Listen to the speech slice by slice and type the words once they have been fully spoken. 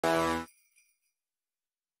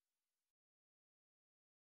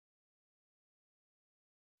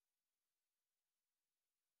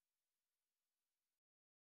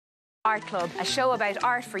Art Club, a show about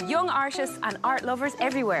art for young artists and art lovers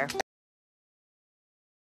everywhere.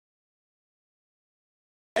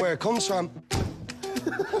 Where it comes from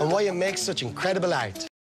and why it makes such incredible art.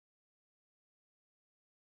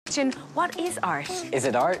 What is art? Is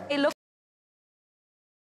it art? They look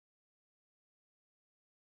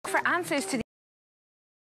for answers to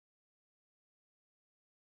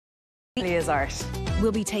the is art.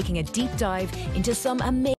 We'll be taking a deep dive into some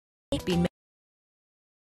amazing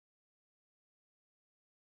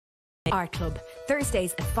Art Club,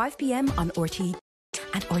 Thursdays at 5 p.m. on RTE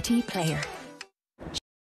and RTE Player.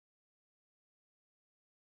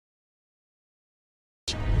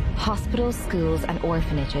 Hospitals, schools and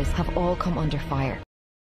orphanages have all come under fire.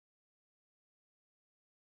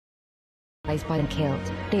 By them killed.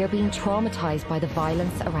 They are being traumatized by the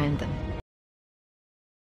violence around them.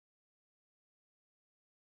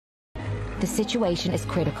 The situation is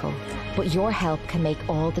critical, but your help can make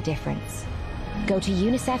all the difference. Go to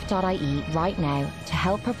unicef.ie right now to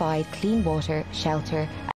help provide clean water, shelter,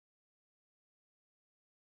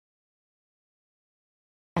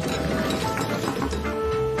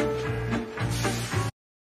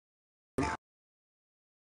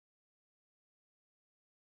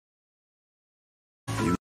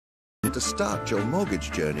 to start your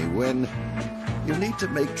mortgage journey when you need to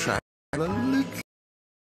make travel a little.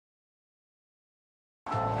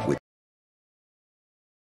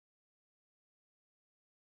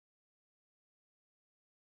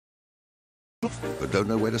 But don't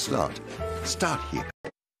know where to start. Start here.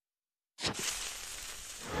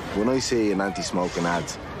 When I see an anti-smoking ad,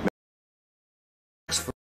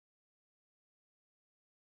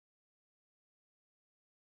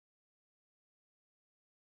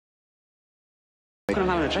 I'm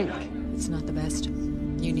having a drink. It's not the best.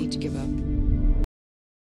 You need to give up.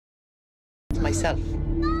 Myself.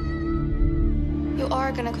 You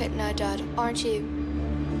are gonna quit now, Dad, aren't you?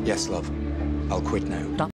 yes, love, I'll quit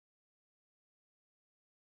now.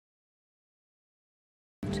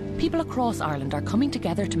 People across Ireland are coming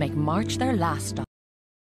together to make March their last stop.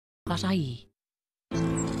 .ie.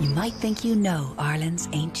 You might think you know Ireland's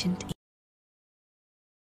ancient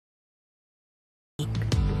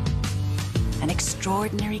an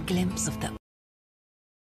extraordinary glimpse of the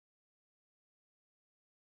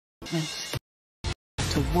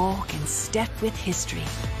to walk in step with history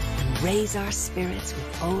and raise our spirits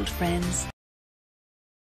with old friends.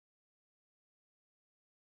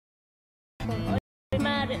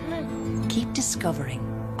 Keep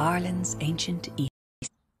discovering Ireland's ancient East.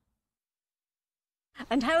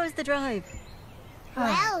 And how is the drive?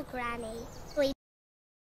 Well, Granny,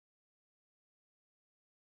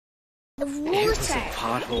 the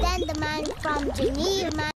water, then the man from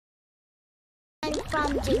Geneva,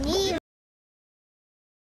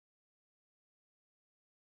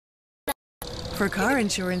 For car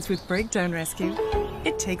insurance with breakdown rescue,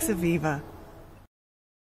 it takes a Viva.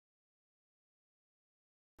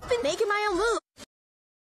 I've been making my own move.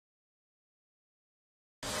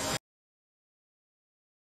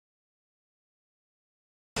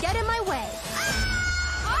 Get in my way.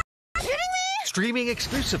 Are you kidding me? Streaming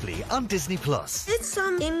exclusively on Disney+. It's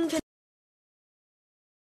some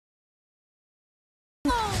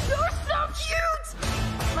Oh, you're so cute!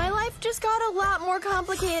 My life just got a lot more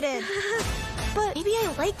complicated. But maybe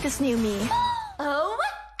I like this new me.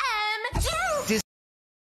 OMG!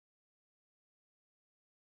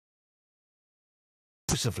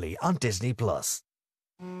 Exclusively on Disney+. Are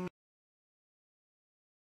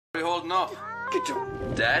you holding up? Get your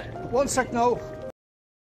dad? One sec, no.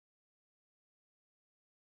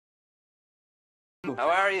 How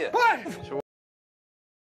are you? What?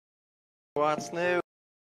 What's new?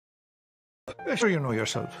 Sure you know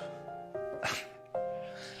yourself.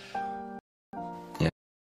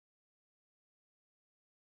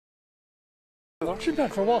 She's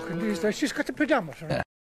bad for walking these days. She's got the pajamas on. Yeah.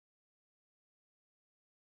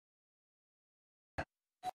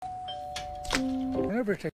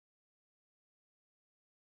 Everything.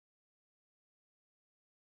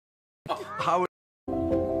 How?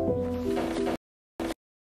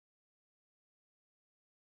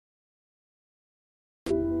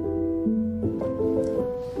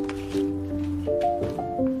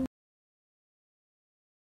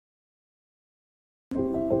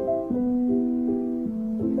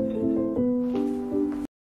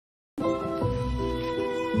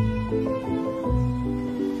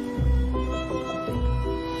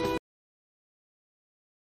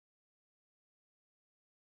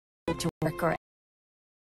 To work or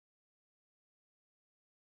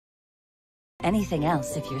anything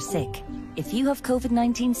else if you're sick. If you have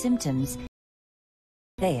COVID-19 symptoms,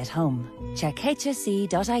 Stay at home. Check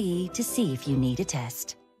hsc.ie to see if you need a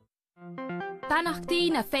test.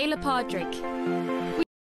 Banachtaí na féile Pádraig.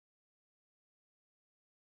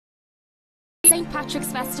 St.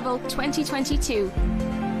 Patrick's Festival 2022.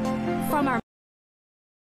 From our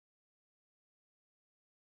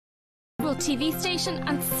TV station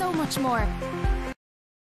and so much more.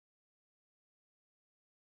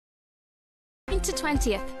 To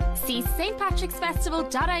 20th. See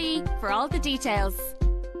stpatricksfestival.ie for all the details.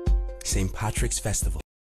 St. Patrick's Festival.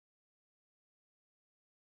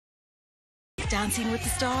 Dancing with the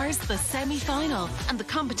Stars, the semi-final, and the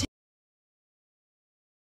competition.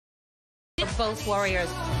 Both warriors.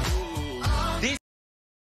 This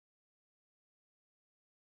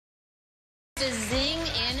is zing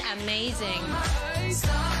in amazing.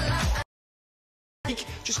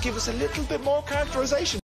 Just give us a little bit more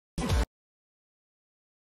characterization.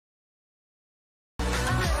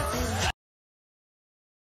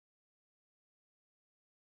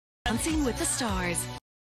 Dancing with the Stars.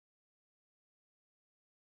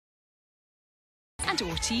 And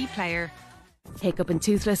RTE Player. Hiccup and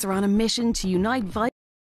Toothless are on a mission to unite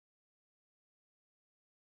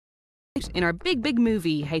in our big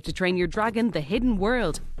movie, How to Train Your Dragon: The Hidden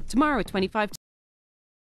World. Tomorrow at 25.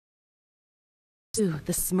 The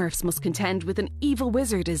Smurfs must contend with an evil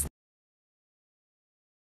wizard as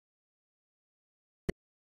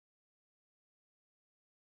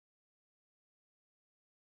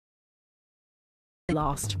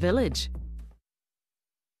lost village.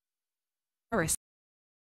 Paris.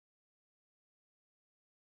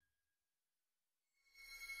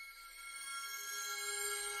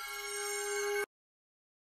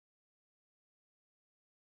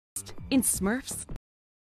 In Smurfs.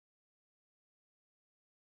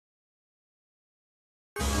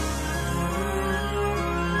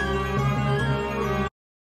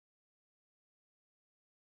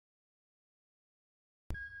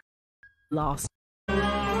 Lost.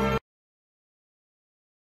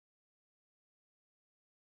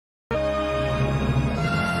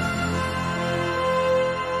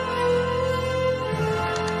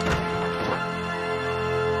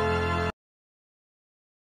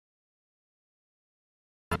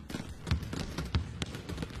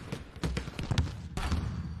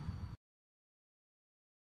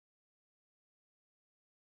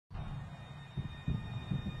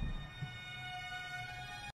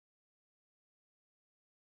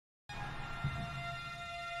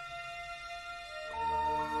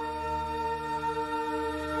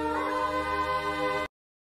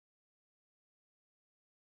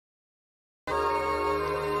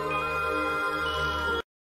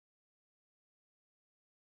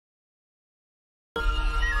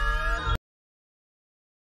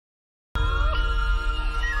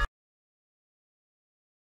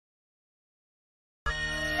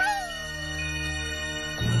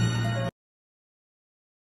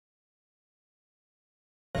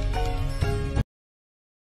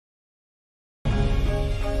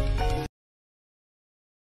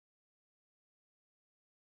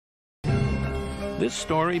 This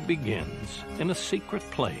story begins in a secret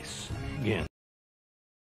place. Again.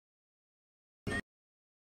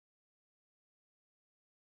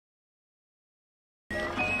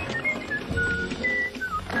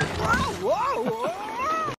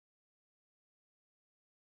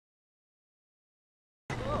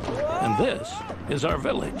 And this is our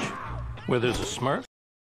village, where there's a Smurf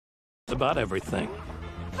about everything.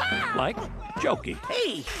 Like Jokey.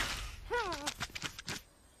 Hey!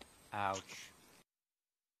 Ouch.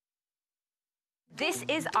 This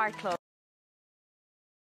is Art Club.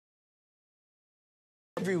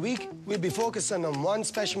 Every week, we'll be focusing on one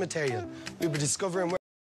special material. We'll be discovering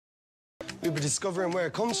where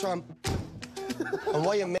it comes from and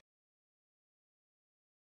why it makes.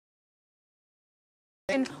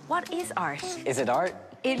 And what is art? Is it art?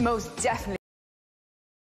 It most definitely.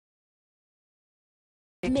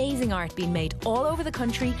 Amazing art being made all over the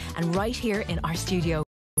country and right here in our studio.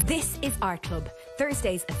 This is Art Club,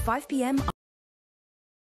 Thursdays at 5 p.m.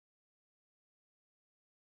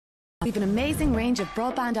 We've an amazing range of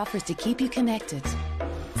broadband offers to keep you connected.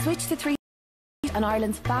 Switch to 3 on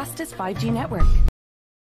Ireland's fastest 5G network.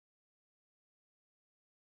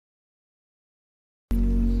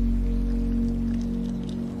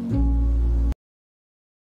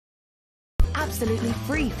 Absolutely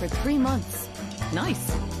free for 3 months.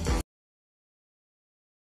 Nice.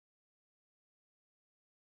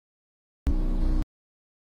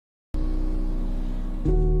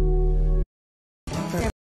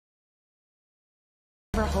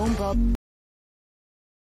 For home broadband.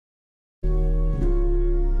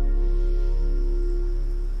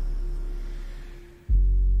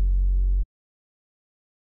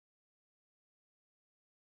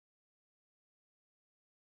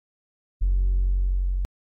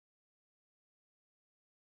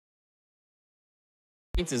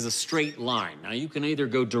 It is a straight line. Now, you can either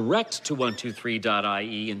go direct to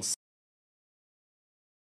 123.ie and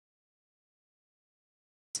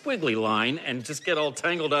squiggly line and just get all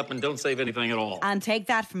tangled up and don't save anything at all. And take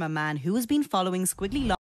that from a man who has been following squiggly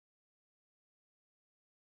lines.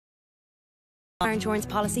 Our insurance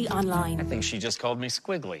policy online. I think she just called me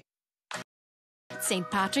squiggly. St.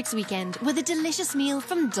 Patrick's weekend with a delicious meal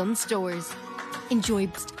from Dunnes Stores. Enjoy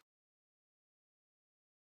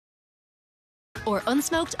or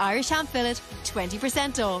unsmoked Irish ham fillet,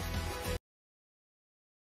 20% off.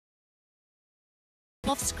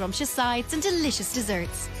 Off scrumptious sides and delicious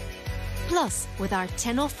desserts. Plus, with our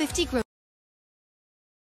 10 off 50 grow.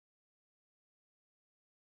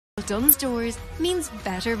 Dunnes Stores means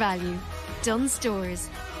better value. Dunnes Stores,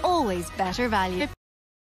 always better value.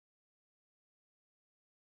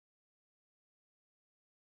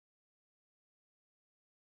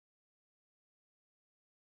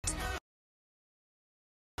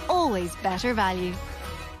 Always better value.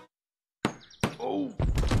 Oh.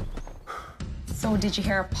 So did you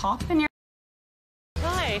hear a pop in your...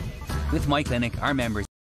 Hi. With My Clinic, our members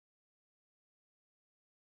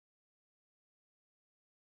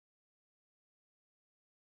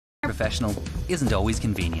professional isn't always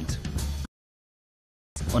convenient.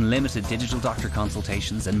 Unlimited digital doctor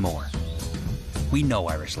consultations and more. We know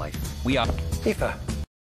Irish life. We are... Aoife.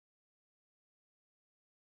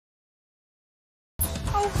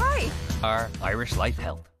 Oh, hi. Our Irish Life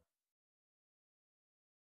Health.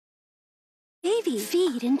 Baby,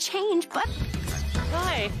 feed and change, but...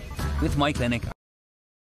 Hi. With My Clinic.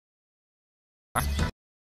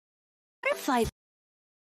 Butterfly.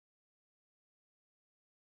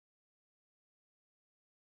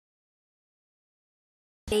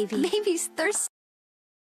 Baby's thirsty.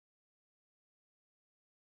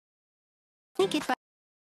 Blanket,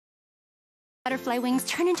 butterfly wings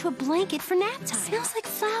turn into a blanket for nap time. Smells like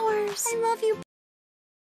flowers. I love you.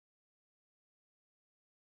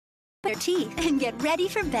 Their teeth and get ready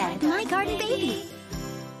for bed. My Garden Baby.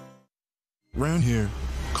 Round here,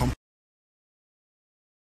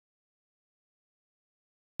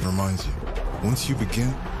 reminds you, once you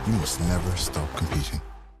begin, you must never stop competing.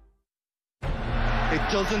 It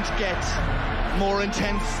doesn't get more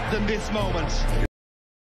intense than this moment.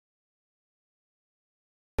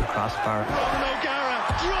 Crossbar. O'Gara,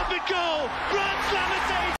 drop it goal! Grand slam it!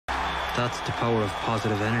 That's the power of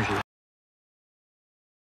positive energy.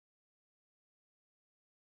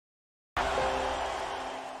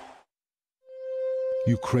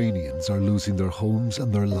 Ukrainians are losing their homes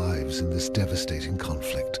and their lives in this devastating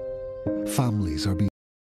conflict. Families are being...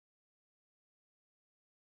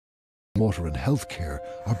 Water and healthcare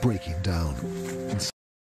are breaking down. And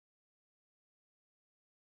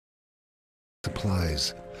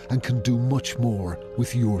supplies, and can do much more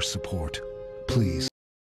with your support. Please.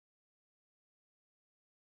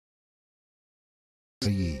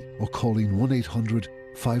 Or calling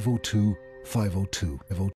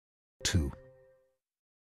 1-800-502-502.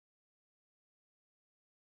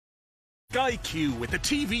 Sky Q with the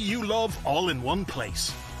TV you love all in one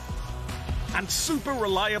place. And super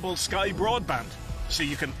reliable Sky broadband, so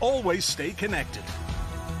you can always stay connected.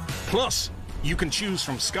 Plus, you can choose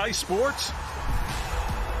from Sky Sports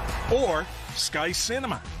or Sky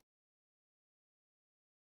Cinema.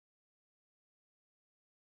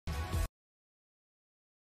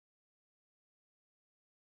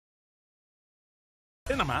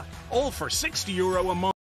 Cinema, all for €60 a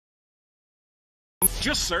month.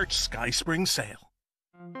 Just search Sky Spring Sale.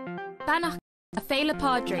 Banach a Féile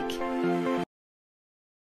Pádraig.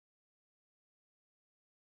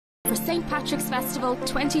 For St. Patrick's Festival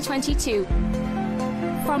 2022.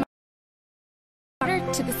 From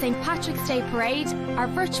to the St. Patrick's Day Parade, our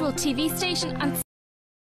virtual TV station and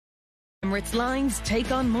Emirates Lines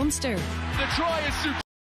take on Munster. The try is super.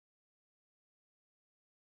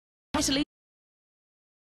 Italy.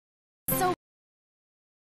 So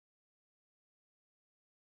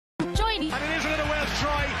join. And it is another Welsh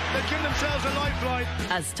try that give themselves a lifeline.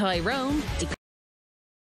 As Tyrone.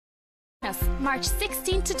 March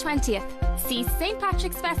 16th to 20th. See St.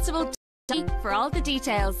 Patrick's Festival for all the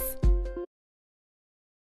details.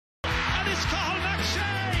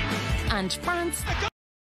 And France.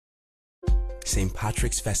 St.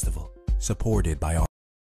 Patrick's Festival, supported by our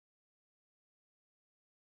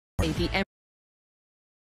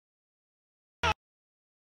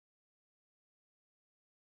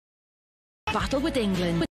Battle with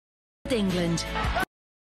England.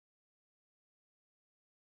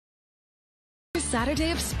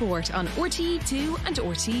 Saturday of Sport on RTE2 and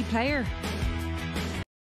RTE Player.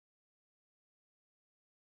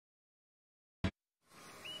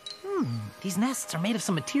 These nests are made of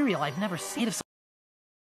some material I've never seen.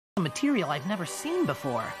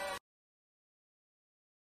 Before.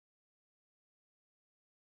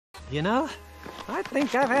 You know, I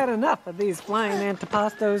think I've had enough of these flying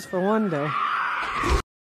antipastos for one day.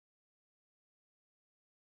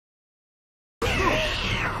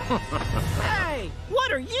 Hey,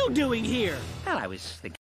 what are you doing here? Well, I was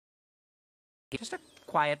thinking... Just a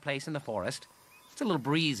quiet place in the forest. It's a little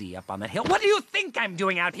breezy up on that hill. What do you think I'm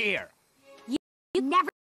doing out here? You never...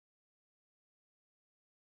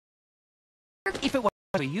 If it wasn't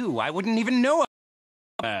for you, I wouldn't even know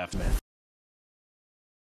about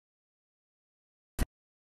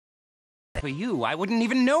For you, I wouldn't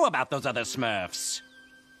even know about those other Smurfs.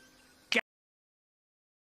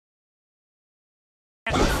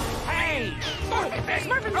 Hey!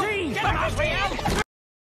 Smurfs! Get off me out!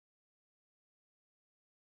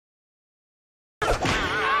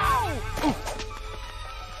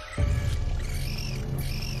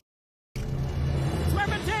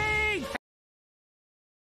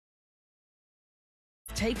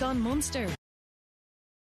 Take on Munster.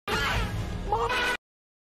 The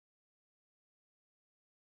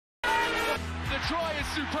try is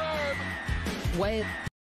superb.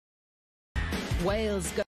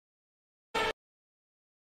 Wales go.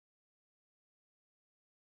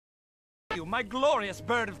 You, my glorious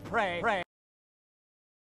bird of prey.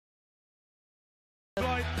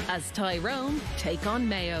 As Tyrone take on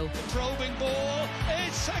Mayo. Probing ball.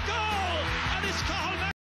 It's a goal, and it's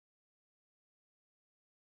Carl.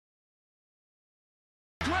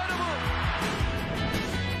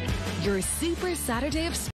 Your Super Saturday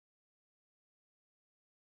of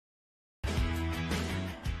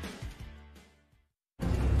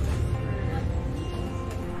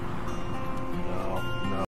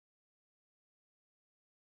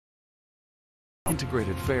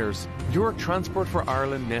Integrated fares, your Transport for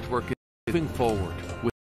Ireland network is moving forward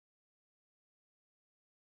with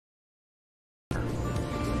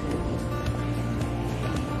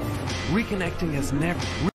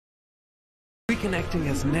reconnecting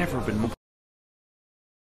has never been more.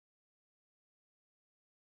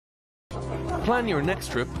 Plan your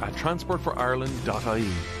next trip at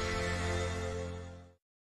transportforireland.ie.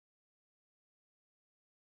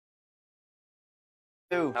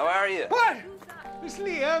 How are you? What? It's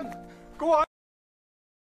Liam. Go on.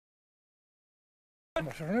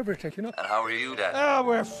 I've never taken up. And how are you, Dad? Ah,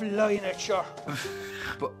 we're flying it, sure.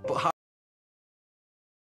 but how?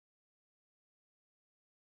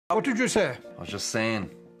 What did you say? I was just saying,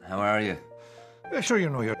 how are you? Sure you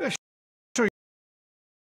know you're...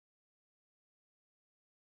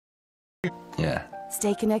 Yeah.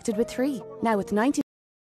 Stay connected with 3. Now with 90...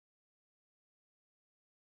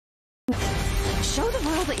 Show the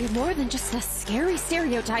world that you're more than just a scary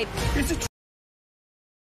stereotype. It's a...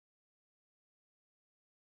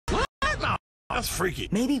 What? No, that's freaky.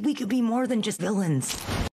 Maybe we could be more than just villains.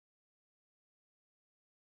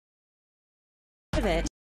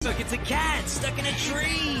 Look, it's a cat stuck in a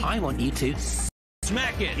tree. I want you to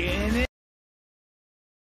Smack it. Get it.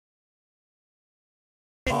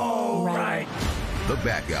 All right. The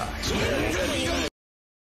bad guys.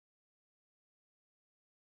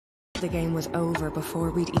 The game was over before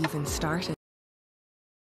we'd even started.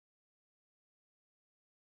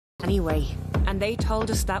 Anyway, and they told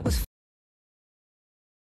us that was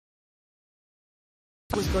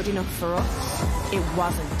good enough for us. It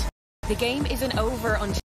wasn't. The game isn't over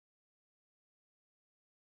until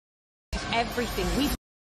everything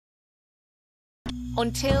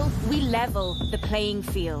until we level the playing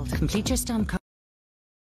field. Complete your stamp card.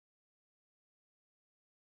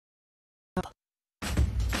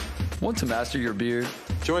 Want to master your beard?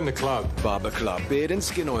 Join the club. Barber Club. Beard and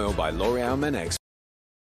Skin Oil by L'Oreal Men X.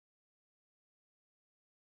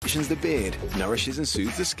 The beard, nourishes and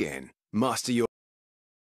soothes the skin. Master your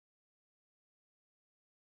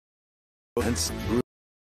and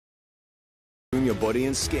groom your body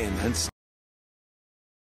and skin and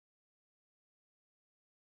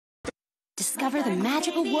Discover the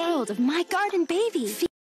magical world of My Garden Baby.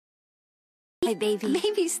 My baby.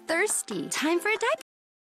 Baby's thirsty. Time for a diaper.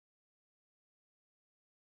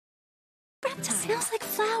 It smells like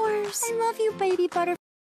flowers. I love you, baby butter.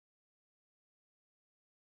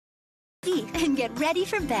 Eat and get ready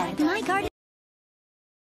for bed. My Garden.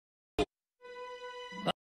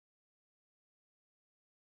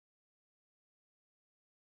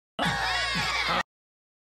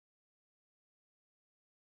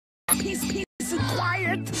 Peace and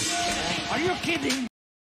quiet. Are you kidding?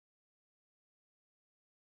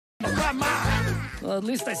 Come on. Well, at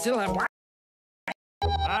least I still have...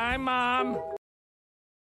 Hi, Mom.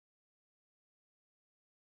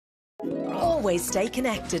 always stay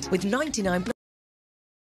connected with 99.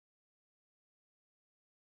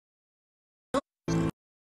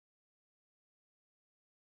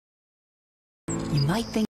 You might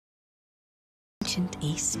think ancient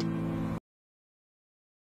East.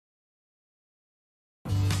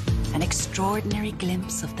 An extraordinary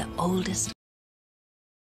glimpse of the oldest.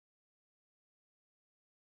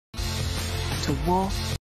 To walk.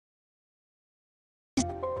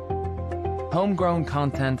 Homegrown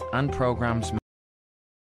content and programs.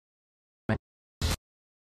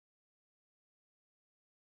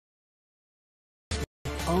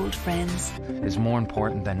 Old friends. Is more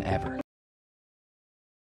important than ever.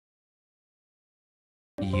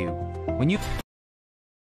 You. When you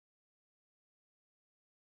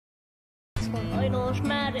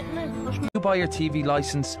buy your TV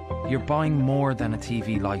license, you're buying more than a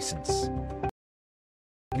TV license.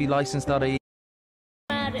 TV license.ie.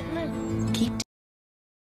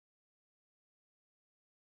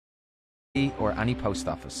 Keep or any post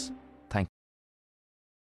office. Thank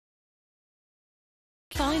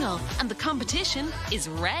you. Final, and the competition is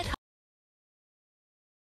red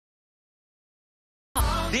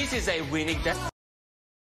hot. This is a winning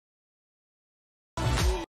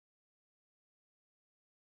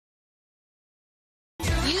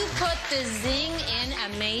You put the zing in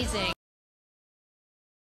amazing.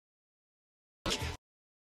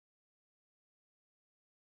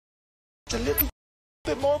 It's a little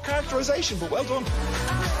bit more characterization, but well done.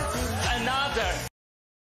 Another.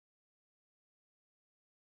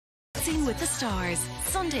 Dancing with the Stars,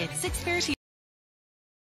 Sunday at 6:30.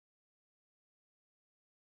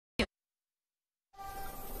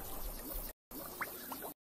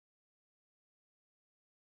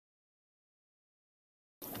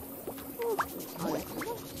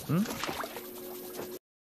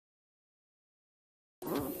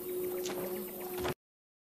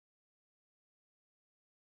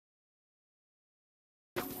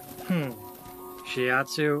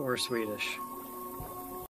 Shiatsu or Swedish?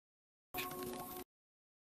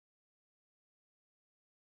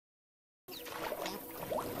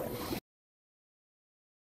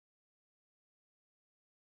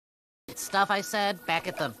 Stuff I said back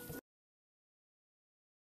at the...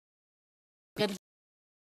 Good.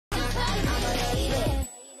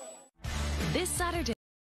 This Saturday,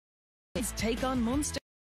 let's take on Munster.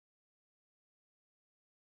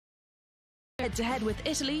 Head to head with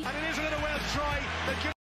Italy. And it is a little Welsh try.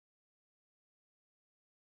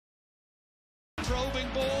 Probing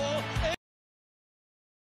ball.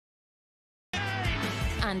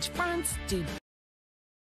 And France do.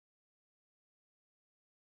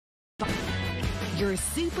 Your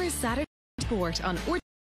Super Saturday sport on RTE.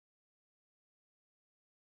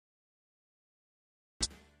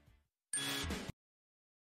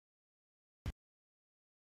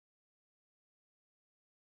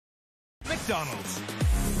 McDonald's.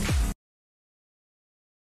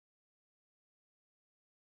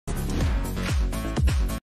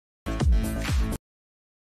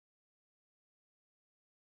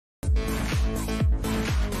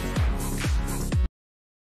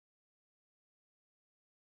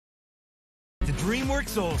 The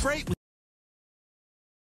DreamWorks all great with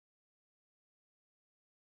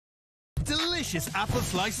delicious apple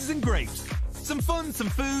slices and grapes. Some fun, some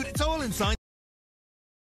food, it's all inside.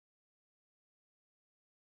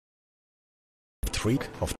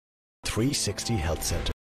 Of 360 Health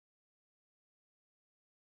Center.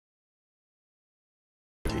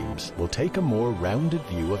 Teams will take a more rounded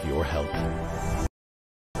view of your health.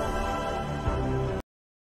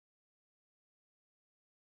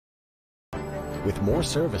 With more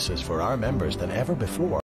services for our members than ever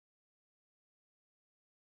before.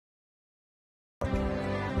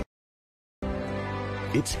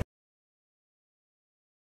 It's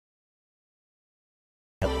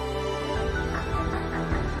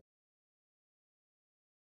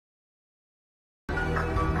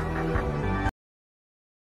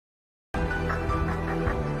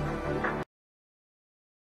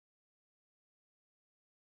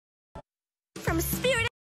from Spirit.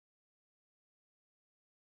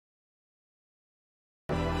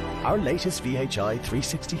 our latest VHI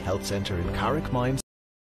 360 Health Center in Carrick Mines.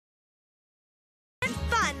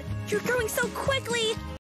 Fun! You're growing so quickly!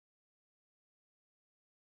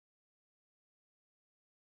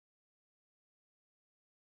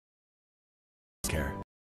 Care.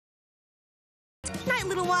 Night,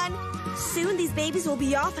 little one. Soon these babies will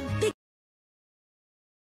be off and big.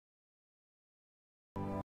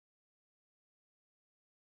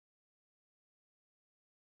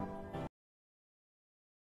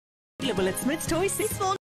 Available at Smith's Toys.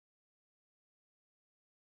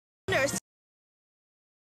 Nurse.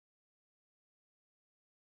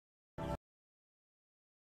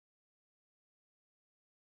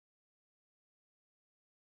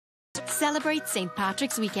 Celebrate St.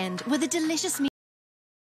 Patrick's weekend with a delicious meal.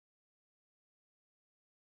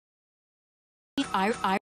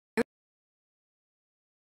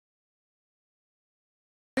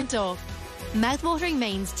 Mouthwatering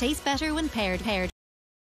mains taste better when paired.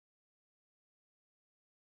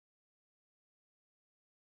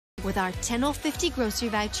 With our 10 off 50 grocery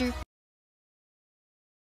voucher,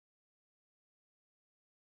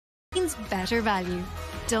 means better value.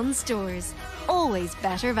 Dunnes Stores, always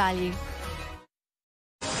better value.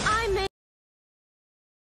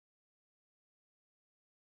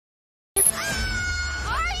 Are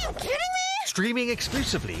you kidding me? Streaming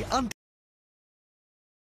exclusively on...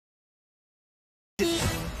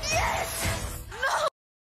 Yes! No!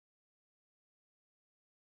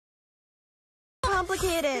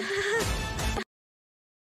 Complicated.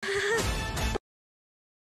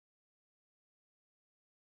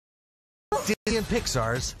 Disney and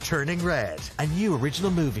Pixar's Turning Red, a new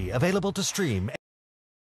original movie available to stream.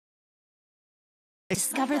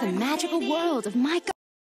 Discover the magical world of my garden.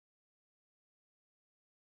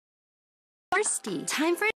 Thirsty.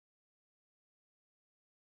 Time for a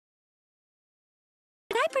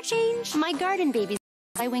diaper change. My garden baby's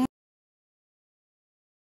I wing.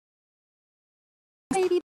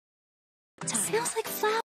 Baby. Smells like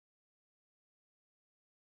flowers.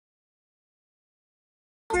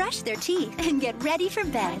 Brush their teeth and get ready for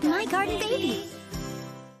bed. My garden baby.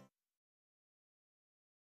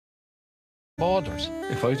 Borders.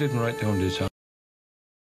 If I didn't write down this story,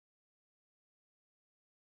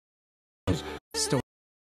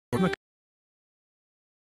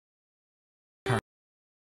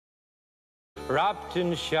 Wrapped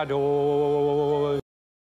in shadow.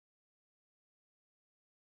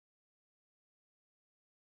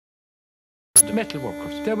 The metal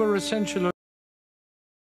workers. They were essential.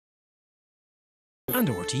 And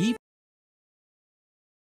RTE.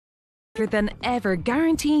 Than ever,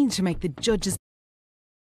 guaranteeing to make the judges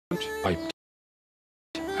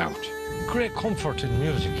out. Great comfort in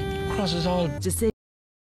music. Crosses all decisions.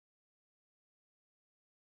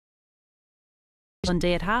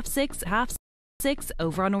 Sunday at 6:30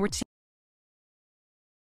 over on RTE.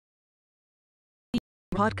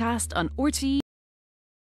 Podcast on RTE.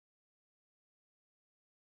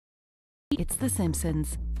 It's The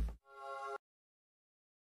Simpsons.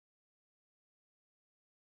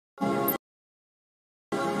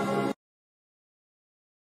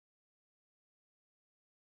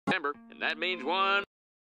 December, and that means one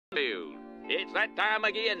bill. It's that time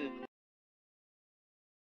again.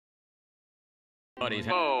 Buddies,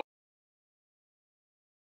 oh.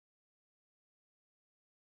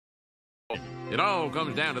 It all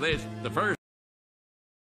comes down to this: the first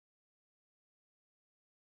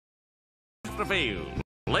the field.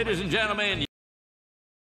 Ladies and gentlemen,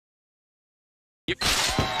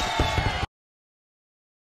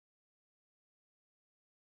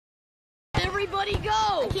 Everybody go!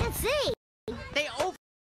 I can't see. They over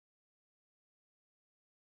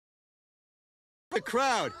the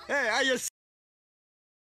crowd. Hey, are you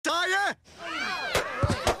saw ya?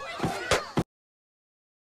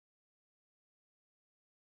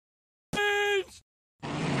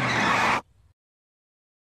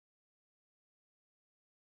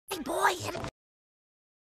 Hey boy!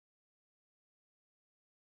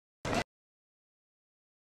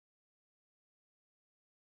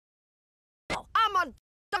 I'm a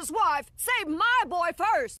doctor's wife. Save my boy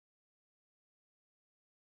first.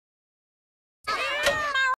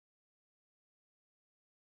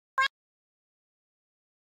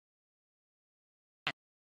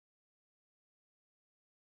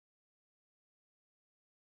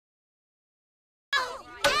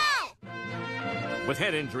 with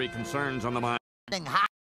head injury concerns on the mind.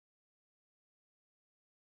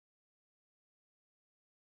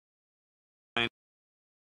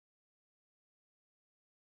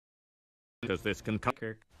 Does this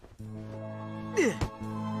conquer?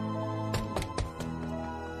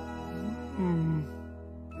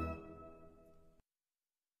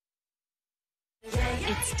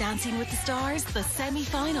 It's Dancing with the Stars, the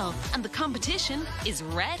semi-final, and the competition is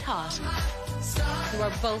red hot. You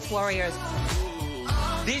are both warriors.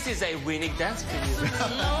 This is a winning dance for you.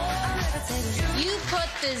 You put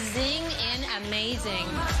the zing in amazing.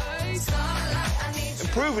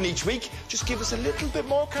 Improving each week. Just give us a little bit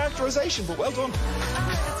more characterization, but well done.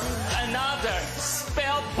 Another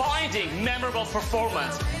spellbinding, memorable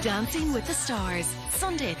performance. Dancing with the Stars,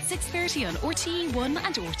 Sunday at 6:30 on RTE1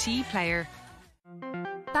 and RTE Player.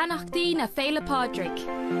 Banachdi na Féile Pádraig.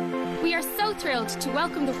 We are so thrilled to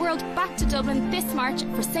welcome the world back to Dublin this March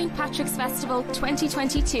for St. Patrick's Festival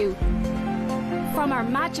 2022. From our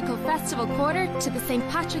magical festival quarter to the St.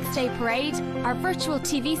 Patrick's Day parade, our virtual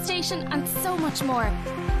TV station and so much more.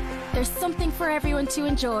 There's something for everyone to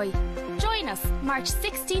enjoy. Join us March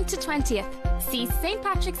 16th to 20th. See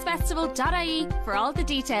stpatricksfestival.ie for all the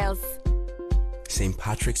details. St.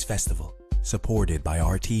 Patrick's Festival, supported by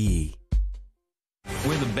RTE.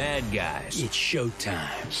 We're the bad guys. It's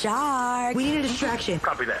showtime. Shark! We need a distraction.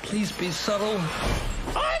 Copy that. Please be subtle.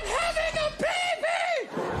 I'm having a baby!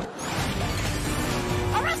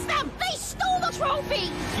 Arrest them! They stole the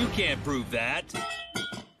trophy! You can't prove that.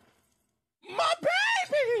 My baby!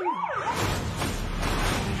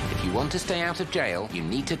 If you want to stay out of jail, you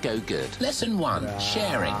need to go good. Lesson 1,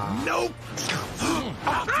 sharing. Nope.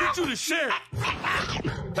 I'll teach you to share.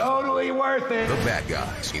 Totally worth it. The Bad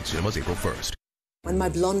Guys in cinemas April 1st. When my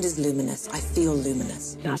blonde is luminous, I feel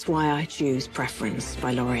luminous. That's why I choose Preference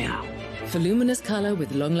by L'Oreal. For luminous colour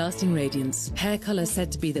with long-lasting radiance. Hair colour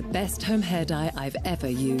said to be the best home hair dye I've ever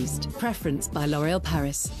used. Preference by L'Oreal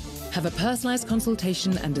Paris. Have a personalised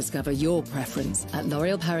consultation and discover your preference at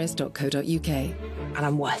l'orealparis.co.uk. And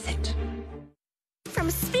I'm worth it.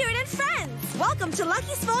 From Spirit and Friends, welcome to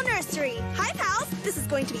Lucky's Fall Nursery. Hi, pals. This is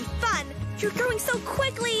going to be fun. You're growing so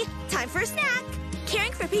quickly. Time for a snack.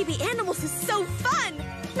 Caring for baby animals is so fun.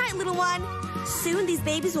 Night, little one. Soon these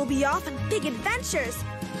babies will be off on big adventures.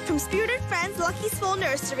 From Spirit and Friends, Lucky's Fall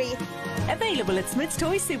Nursery. Available at Smith's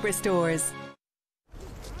Toy Superstores.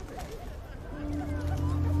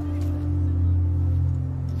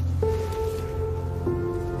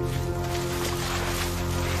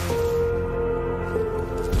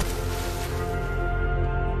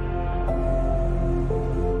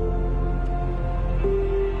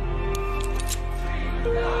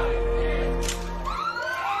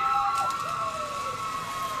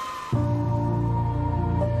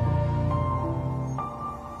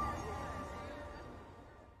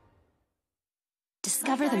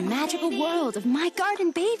 Discover the magical world of My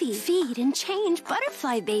Garden Baby. Feed and change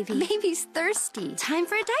Butterfly Baby. Baby's thirsty. Time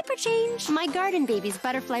for a diaper change. My Garden Baby's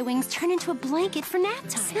butterfly wings turn into a blanket for nap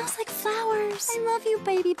time. Smells like flowers. I love you,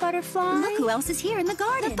 baby butterfly. Look who else is here in the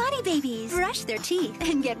garden. The Bunny Babies. Brush their teeth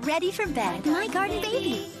and get ready for bed. My Garden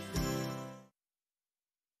Baby.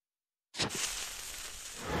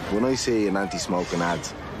 When I see an anti-smoking ad,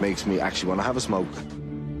 it makes me actually want to have a smoke.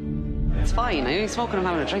 It's fine. I only smoke when I'm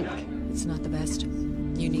having a drink. It's not the best.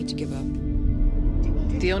 You need to give up.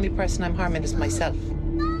 The only person I'm harming is myself.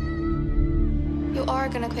 You are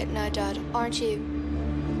gonna quit now, Dad, aren't you?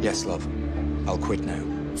 Yes, love. I'll quit now.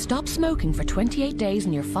 Stop smoking for 28 days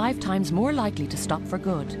and you're 5 times more likely to stop for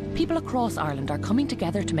good. People across Ireland are coming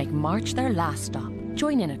together to make March their last stop.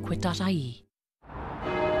 Join in at quit.ie.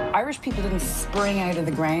 Irish people didn't spring out of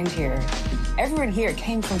the ground here. Everyone here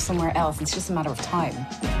came from somewhere else. It's just a matter of time.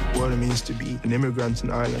 What it means to be an immigrant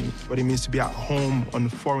in Ireland, what it means to be at home on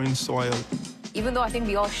foreign soil. Even though I think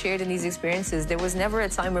we all shared in these experiences, there was never a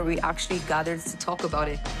time where we actually gathered to talk about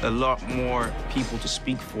it. A lot more people to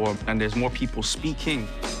speak for, and there's more people speaking.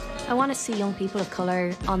 I want to see young people of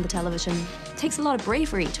colour on the television. It takes a lot of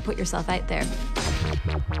bravery to put yourself out there.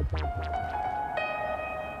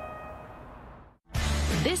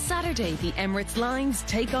 This Saturday, the Emirates Lions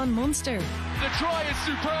take on Munster. The try is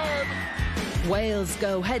superb. Wales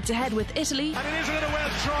go head-to-head with Italy. And it is another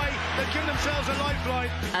Wales try. They've given themselves a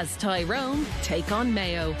lifeline. As Tyrone take on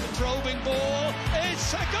Mayo. Probing ball.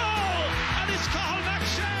 It's a goal. And it's Cathal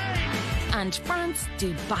McShane. And France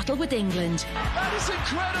do battle with England. That is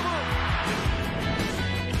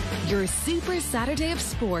incredible. Your Super Saturday of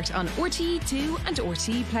Sport on RTE2 and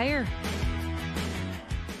RTE Player.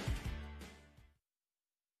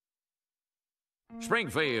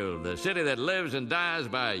 Springfield, the city that lives and dies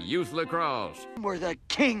by youth lacrosse. We're the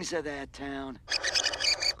kings of that town.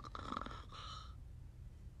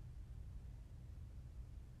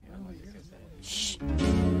 Shh.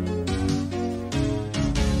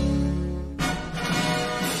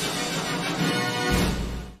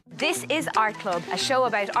 This is Art Club, a show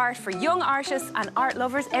about art for young artists and art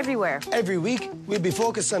lovers everywhere. Every week, we'll be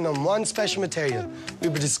focusing on one special material.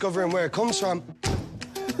 We'll be discovering where it comes from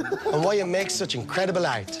and why it makes such incredible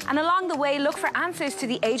art. And along the way, look for answers to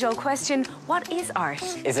the age-old question, what is art?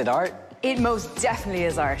 Is it art? It most definitely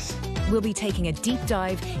is art. We'll be taking a deep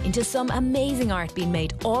dive into some amazing art being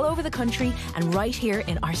made all over the country and right here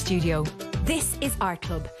in our studio. This is Art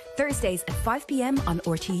Club, Thursdays at 5 p.m. on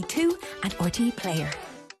RTE2 and RTE Player.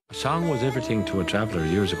 A song was everything to a traveller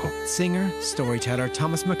years ago. Singer, storyteller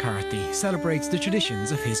Thomas McCarthy celebrates the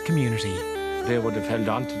traditions of his community. They would have held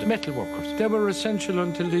on to the metal workers. They were essential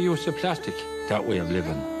until the use of plastic. That way of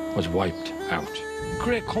living was wiped out.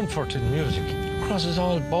 Great comfort in music. crosses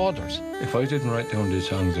all borders. If I didn't write down these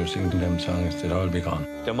songs or sing them songs, they'd all be gone.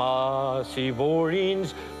 The mossy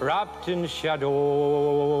vorings wrapped in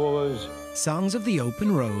shadows. Songs of the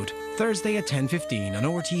Open Road, Thursday at 10:15 on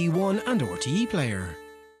RTE1 and RTE Player.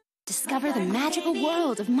 Discover the magical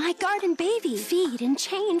world of My Garden Baby. Feed and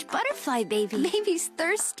change butterfly baby. Baby's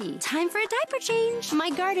thirsty. Time for a diaper change.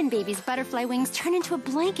 My Garden Baby's butterfly wings turn into a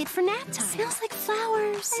blanket for nap time. Smells like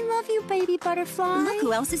flowers. I love you, baby butterfly. Look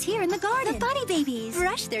who else is here in the garden. The bunny babies.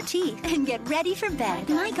 Brush their teeth and get ready for bed.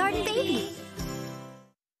 My Garden Baby.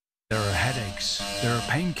 There are headaches, there are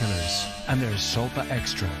painkillers, and there's Sulpa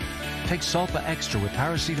Extra. Take Sulpa Extra with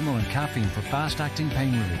paracetamol and caffeine for fast-acting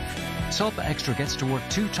pain relief. Sulpa Extra gets to work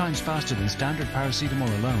 2 times faster than standard paracetamol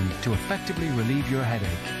alone to effectively relieve your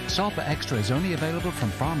headache. Sulpa Extra is only available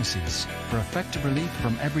from pharmacies for effective relief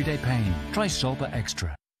from everyday pain. Try Sulpa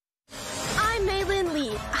Extra. I'm Maylin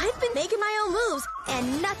Lee. I've been making my own moves,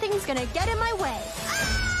 and nothing's gonna get in my way.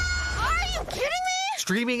 Are you kidding me?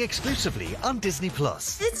 Streaming exclusively on Disney+.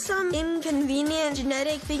 It's some inconvenient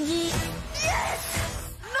genetic thingy. Yes!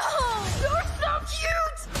 No! You're so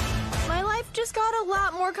cute! My life just got a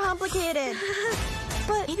lot more complicated.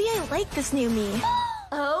 But maybe I like this new me.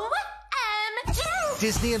 OMG!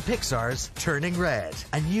 Disney and Pixar's Turning Red,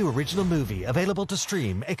 a new original movie available to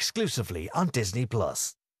stream exclusively on Disney+.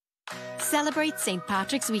 Celebrate St.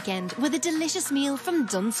 Patrick's weekend with a delicious meal from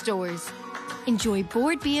Dunnes Stores. Enjoy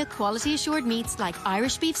Board Bia quality assured meats like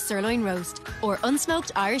Irish beef sirloin roast or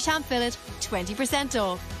unsmoked Irish ham fillet, 20%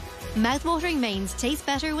 off. Mouthwatering mains taste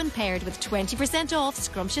better when paired with 20% off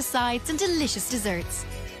scrumptious sides and delicious desserts.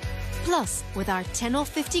 Plus, with our 10 off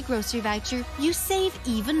 50 grocery voucher, you save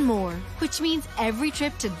even more, which means every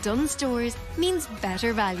trip to Dunnes Stores means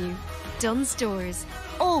better value. Dunnes Stores,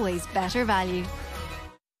 always better value.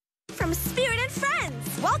 From Spirit and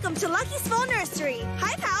Friends, welcome to Lucky's Full Nursery.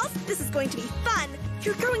 Hi, pals. This is going to be fun.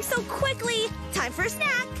 You're growing so quickly. Time for a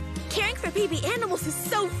snack. Caring for baby animals is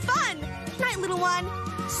so fun. Night, little one.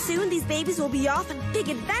 Soon these babies will be off on big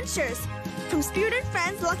adventures. From Spirit and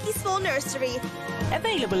Friends, Lucky's Full Nursery.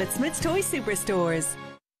 Available at Smith's Toy Superstores.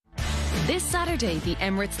 This Saturday, the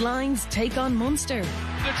Emirates Lions take on Munster.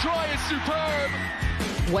 The try is superb.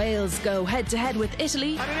 Wales go head-to-head with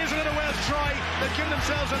Italy. And it is another Welsh try. They've given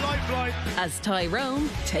themselves a lifeline. As Tyrone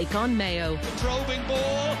take on Mayo. Probing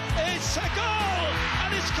ball. It's a goal.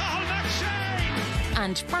 And it's Cathal McShane.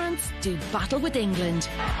 And France do battle with England.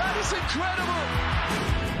 That is incredible.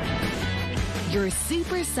 Your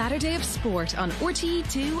Super Saturday of Sport on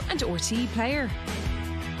RTE2 and RTE Player.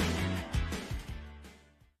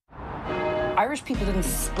 Irish people didn't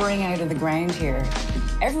spring out of the ground here.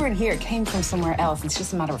 Everyone here came from somewhere else. It's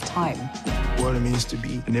just a matter of time. What it means to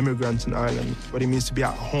be an immigrant in Ireland, what it means to be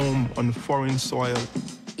at home on foreign soil.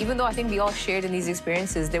 Even though I think we all shared in these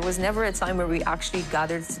experiences, there was never a time where we actually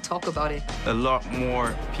gathered to talk about it. A lot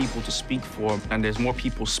more people to speak for, and there's more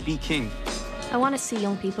people speaking. I want to see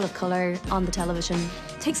young people of colour on the television.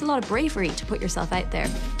 It takes a lot of bravery to put yourself out there.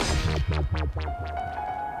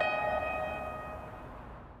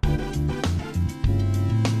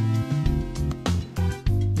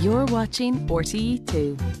 You're watching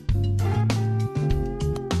RTE2.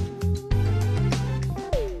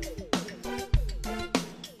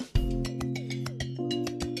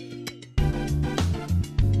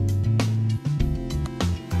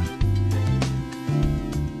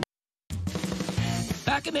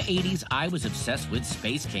 Back in the 80s, I was obsessed with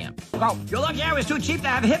Space Camp. Oh, you're lucky I was too cheap to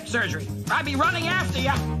have hip surgery. I'd be running after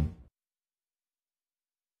you.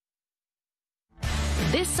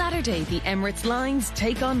 This Saturday, the Emirates Lions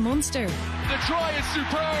take on Munster. The try is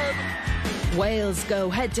superb. Wales go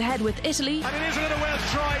head-to-head with Italy. And it is another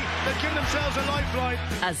Welsh try. They've given themselves a lifeline.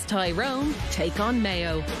 As Tyrone take on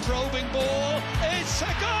Mayo. Probing ball. It's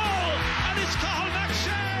a goal. And it's Cathal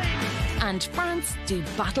McShane. And France do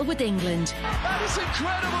battle with England. That is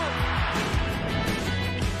incredible.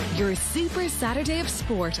 Your Super Saturday of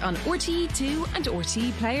Sport on RTE2 and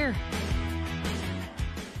RTE Player.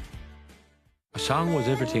 A song was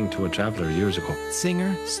everything to a traveller years ago.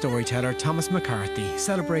 Singer, storyteller Thomas McCarthy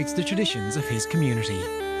celebrates the traditions of his community.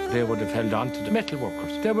 They would have held on to the metal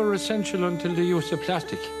workers. They were essential until the use of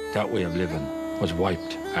plastic. That way of living was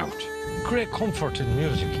wiped out. Great comfort in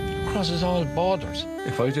music. Crosses all borders.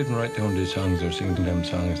 If I didn't write down these songs or sing them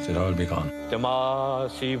songs, they'd all be gone. The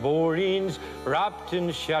mossy vorings wrapped in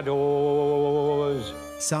shadows.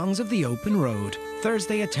 Songs of the Open Road,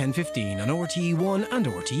 Thursday at 10:15 on RTE1 and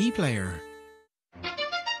RTE Player.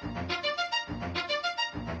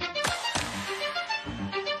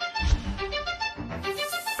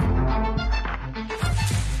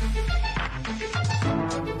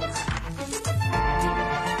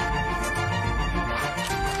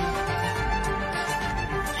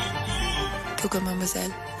 Coco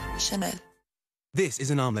Mademoiselle, Chanel. This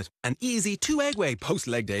is an omelette. An easy 2-egg way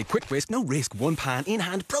post-leg day. Quick whisk, no risk. 1 pan,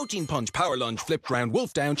 in-hand, protein punch, power lunge, flip round,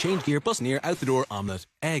 wolf down, change gear, bus near, out the door, omelette.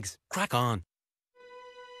 Eggs. Crack on.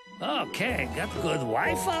 Okay, got good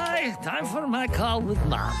Wi-Fi. Time for my call with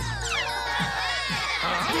Mom.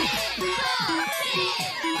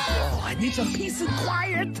 Oh, I need some peace and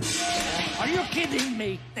quiet. Are you kidding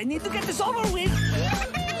me? I need to get this over with.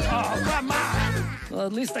 Oh, come on. Well,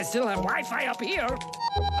 at least I still have Wi-Fi up here.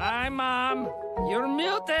 Hi, Mom. You're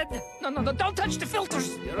muted. No, don't touch the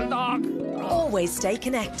filters. You're a dog. Always stay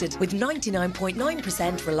connected with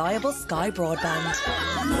 99.9% reliable Sky broadband.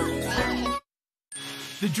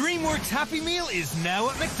 The DreamWorks Happy Meal is now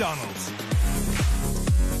at McDonald's.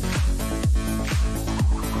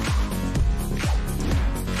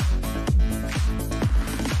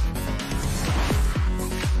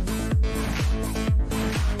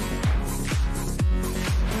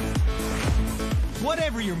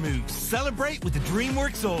 Whatever your mood, celebrate with the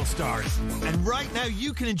DreamWorks All-Stars. And right now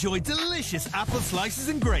you can enjoy delicious apple slices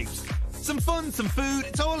and grapes. Some fun, some food,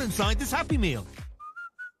 it's all inside this Happy Meal.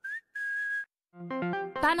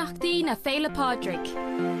 Banachtaí na Féile Pádraig.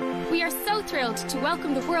 We are so thrilled to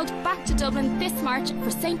welcome the world back to Dublin this March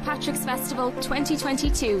for St. Patrick's Festival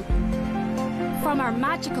 2022. From our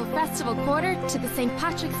magical festival quarter to the St.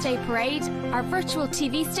 Patrick's Day Parade, our virtual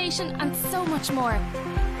TV station and so much more.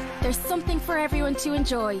 There's something for everyone to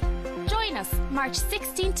enjoy. Join us March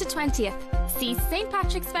 16th to 20th. See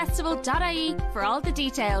stpatricksfestival.ie for all the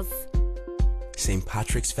details. St.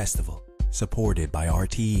 Patrick's Festival, supported by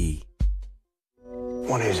RTE.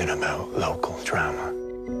 What is it about local drama?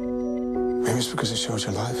 Maybe it's because it shows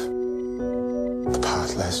your life. The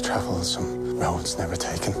path less travelled, some roads never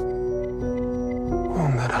taken.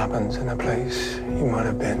 One that happens in a place you might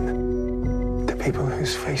have been. To people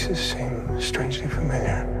whose faces seem strangely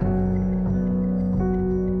familiar.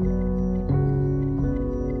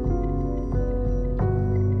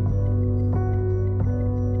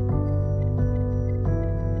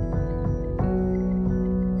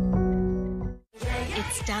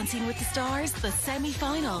 It's Dancing with the Stars, the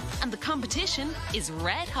semi-final, and the competition is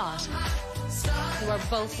red hot. You are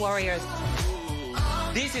both warriors.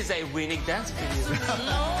 This is a winning dance video.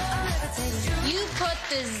 You put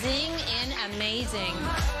the zing in amazing.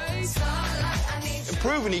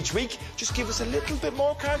 Improving each week. Just give us a little bit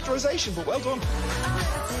more characterization, but well done.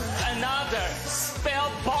 Another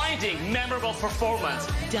spellbinding, memorable performance.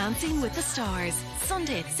 Dancing with the Stars,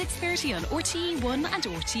 Sunday at 6:30 on RTE1 and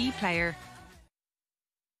RTE Player.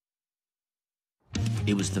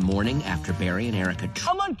 It was the morning after Barry and Erica...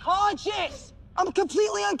 I'm unconscious! I'm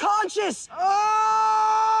completely unconscious!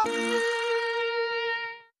 Oh!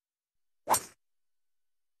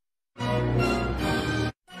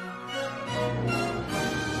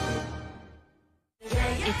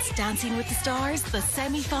 It's Dancing with the Stars, the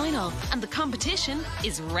semi-final, and the competition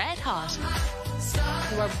is red hot.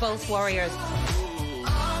 You are both warriors.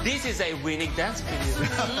 This is a winning dance video.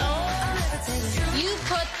 You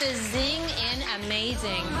put the zing in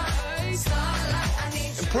amazing.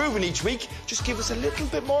 Improving each week. Just give us a little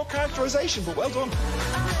bit more characterization, but well done.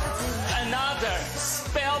 Another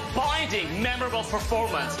spellbinding, memorable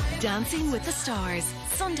performance. Dancing with the Stars,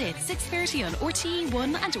 Sunday at 6:30 on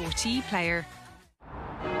RTE1 and RTE Player.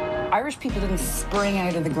 Irish people didn't spring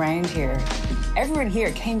out of the ground here. Everyone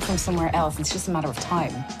here came from somewhere else. It's just a matter of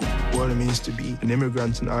time. What it means to be an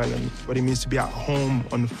immigrant in Ireland, what it means to be at home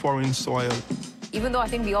on foreign soil. Even though I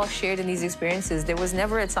think we all shared in these experiences, there was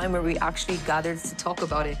never a time where we actually gathered to talk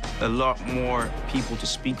about it. A lot more people to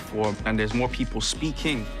speak for, and there's more people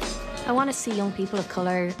speaking. I want to see young people of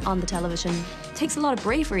colour on the television. It takes a lot of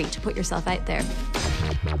bravery to put yourself out there.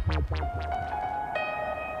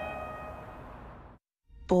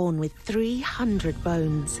 Born with 300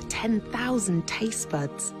 bones, 10,000 taste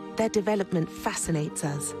buds, their development fascinates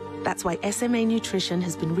us. That's why SMA Nutrition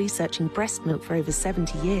has been researching breast milk for over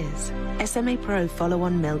 70 years. SMA Pro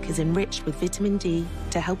Follow-On Milk is enriched with vitamin D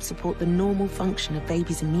to help support the normal function of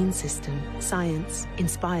baby's immune system. Science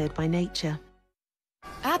inspired by nature.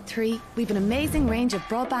 At 3, we've an amazing range of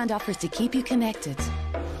broadband offers to keep you connected.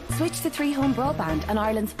 Switch to 3 Home Broadband and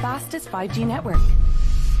Ireland's fastest 5G network.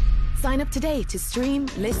 Sign up today to stream,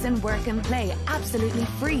 listen, work and play absolutely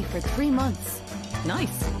free for 3 months.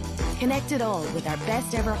 Nice. Connect it all with our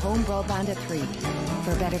best ever home broadband at 3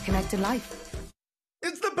 for a better connected life.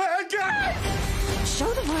 It's the bad guy!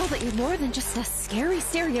 Show the world that you're more than just a scary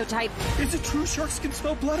stereotype. Is it true sharks can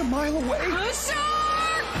smell blood a mile away? A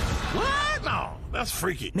shark! What? No, that's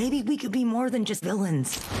freaky. Maybe we could be more than just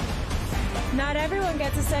villains. Not everyone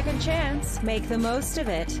gets a second chance. Make the most of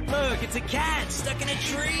it. Look, it's a cat stuck in a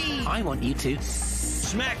tree. I want you to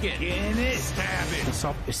smack it. In it. Stab it. The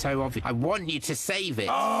sob is so obvious. I want you to save it.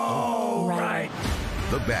 Oh, right.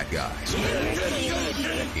 The Bad Guys.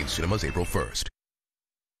 In cinemas April 1st.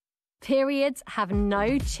 Periods have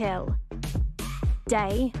no chill.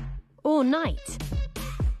 Day or night.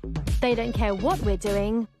 They don't care what we're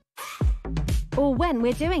doing or when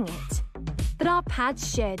we're doing it. But our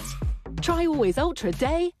pads should. Try Always Ultra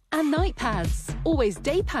Day and Night Pads. Always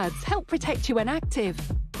Day Pads help protect you when active,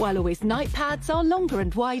 while Always Night Pads are longer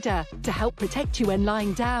and wider to help protect you when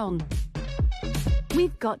lying down.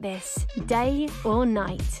 We've got this, day or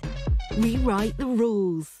night. Rewrite the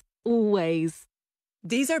rules. Always.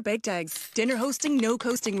 These are baked eggs. Dinner hosting, no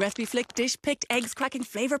coasting, recipe flick, dish picked, eggs cracking,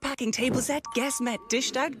 flavour packing, table set, guest met,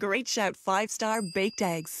 dished out, great shout, 5-star baked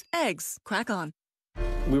eggs. Eggs, crack on.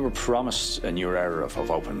 We were promised a new era of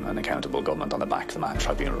open and accountable government on the back of the Man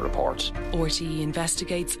Tribunal reports. RTE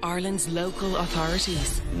investigates Ireland's local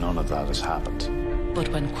authorities. None of that has happened. But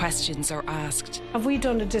when questions are asked, have we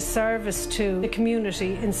done a disservice to the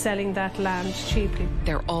community in selling that land cheaply?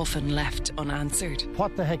 They're often left unanswered.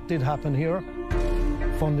 What the heck did happen here?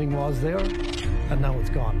 Funding was there, and now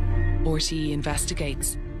it's gone. RTE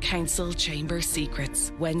investigates Council Chamber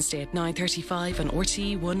Secrets, Wednesday at 9:35 on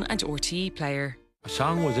RTE1 and RTE Player. A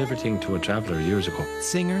song was everything to a traveller years ago.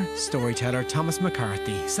 Singer, storyteller Thomas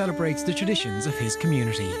McCarthy celebrates the traditions of his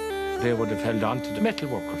community. They would have held on to the metal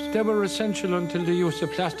workers. They were essential until the use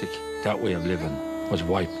of plastic. That way of living was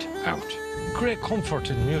wiped out. Great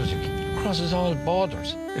comfort in music. Crosses all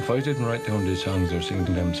borders. If I didn't write down these songs or sing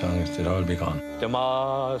them songs, they'd all be gone. The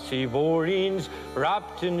massive orange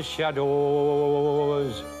wrapped in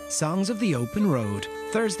shadows. Songs of the Open Road,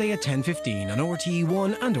 Thursday at 10:15 on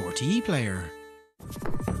RTE1 and RTE Player.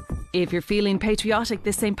 If you're feeling patriotic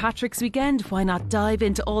this St. Patrick's weekend, why not dive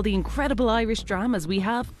into all the incredible Irish dramas we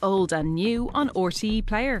have, old and new, on RTE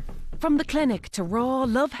Player. From The Clinic to Raw,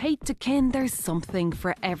 Love, Hate to Kin, there's something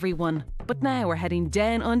for everyone. But now we're heading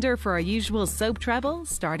down under for our usual soap treble,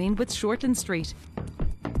 starting with Shortland Street.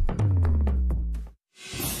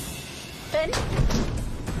 Ben?